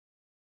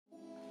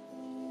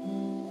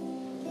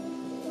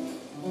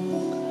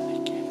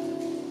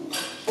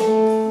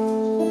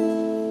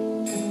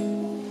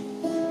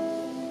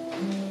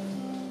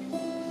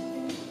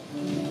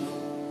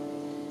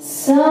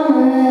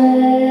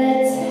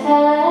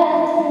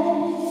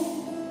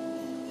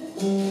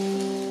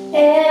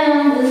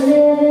and the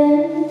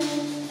living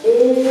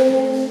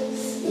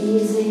is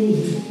easy.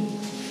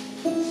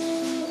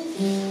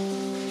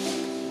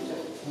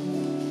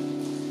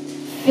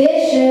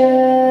 Fish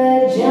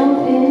are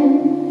jumping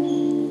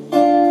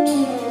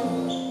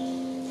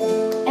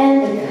and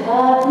the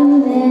cotton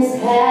is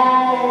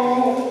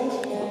high.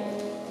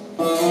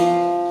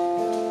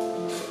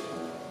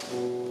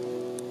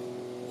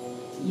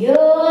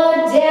 Your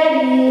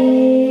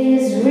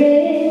daddy's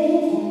rich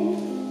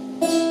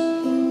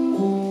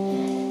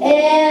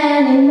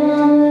and your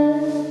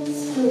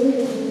mama's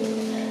good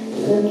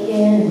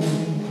looking.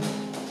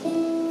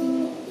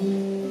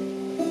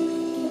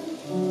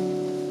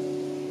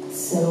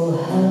 So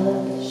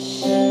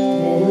hush,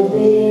 little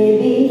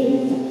baby,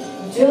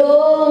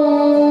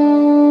 don't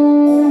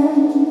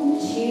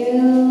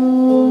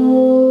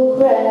you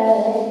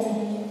cry.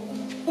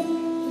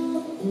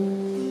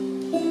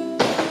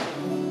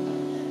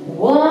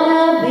 One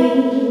of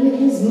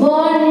these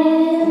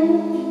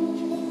mornings,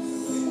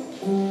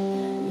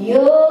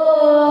 you're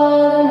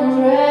gonna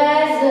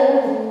rise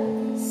up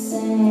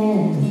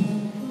singing.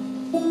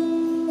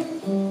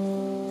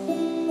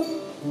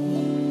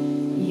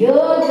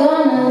 You're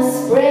gonna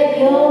spread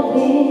your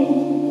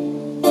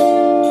wings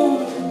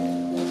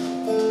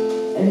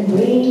and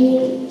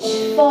reach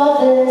for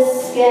the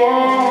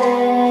sky.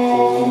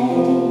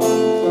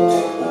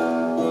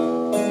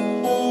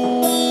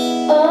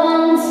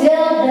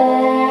 Until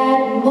that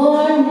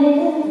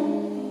morning,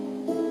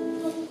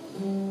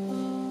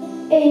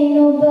 ain't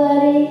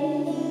nobody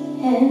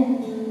can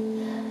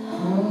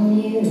harm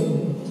you.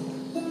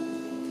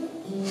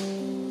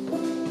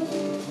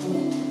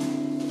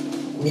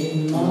 With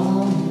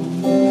mom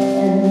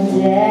and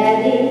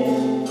daddy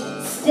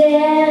standing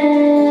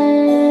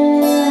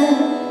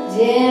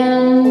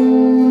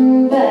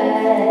by.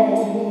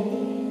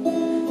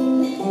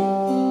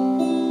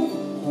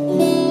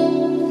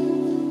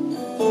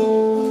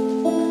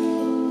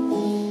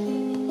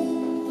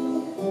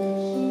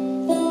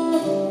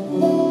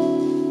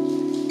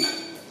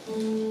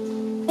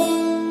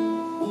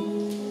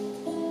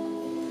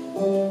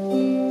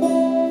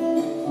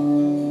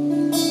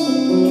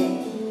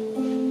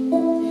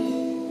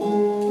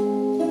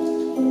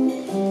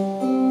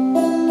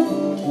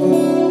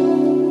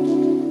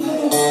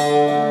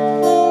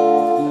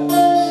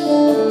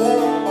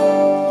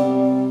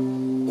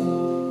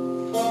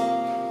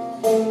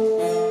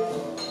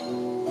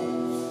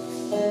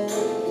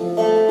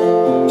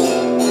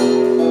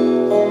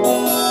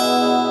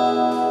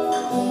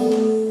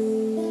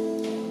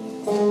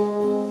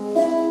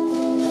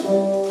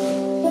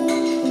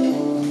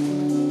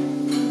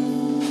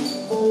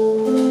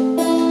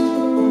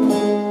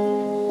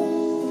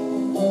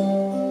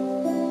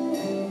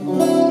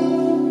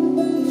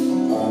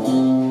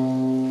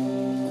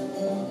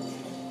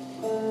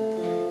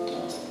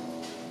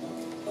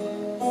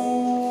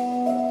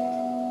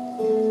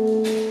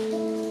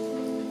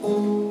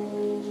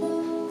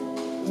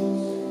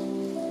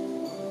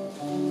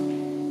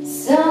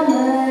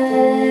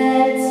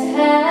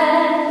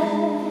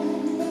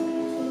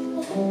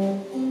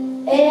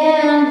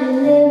 And the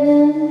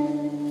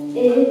living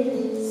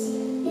is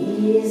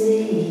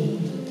easy.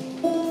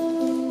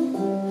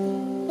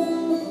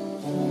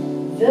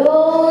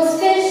 Those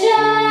fish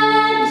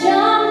are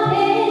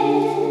jumping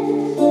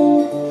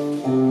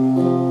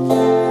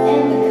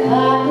and the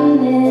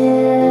cotton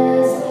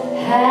is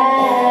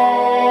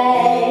high.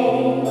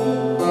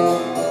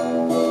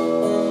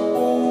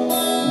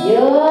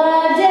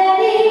 Your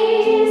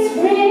daddy's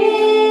rich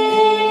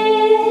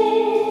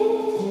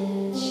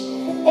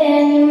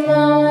and your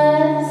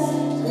mama's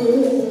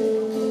good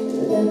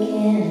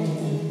looking.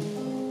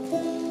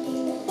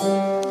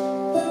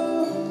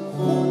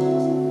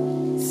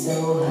 So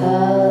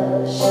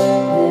hush,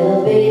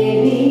 little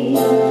baby,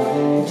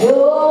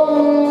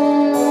 don't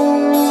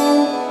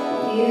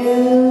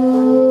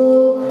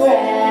you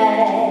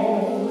cry.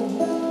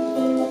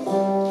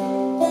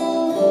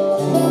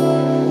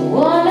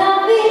 One of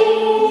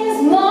these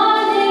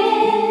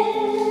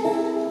mornings,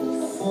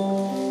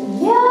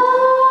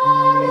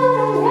 you're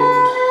gonna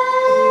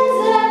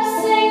rise up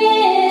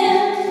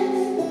singing.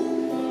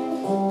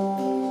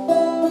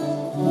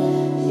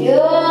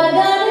 You're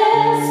gonna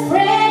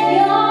spread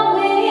your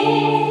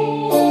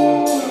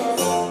wings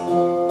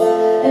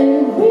and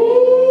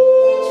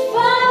reach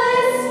for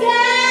the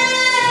sky.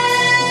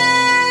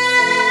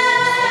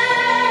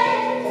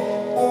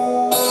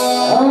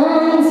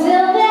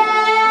 Until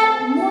that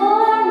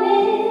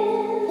morning,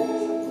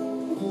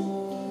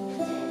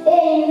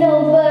 ain't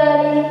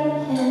nobody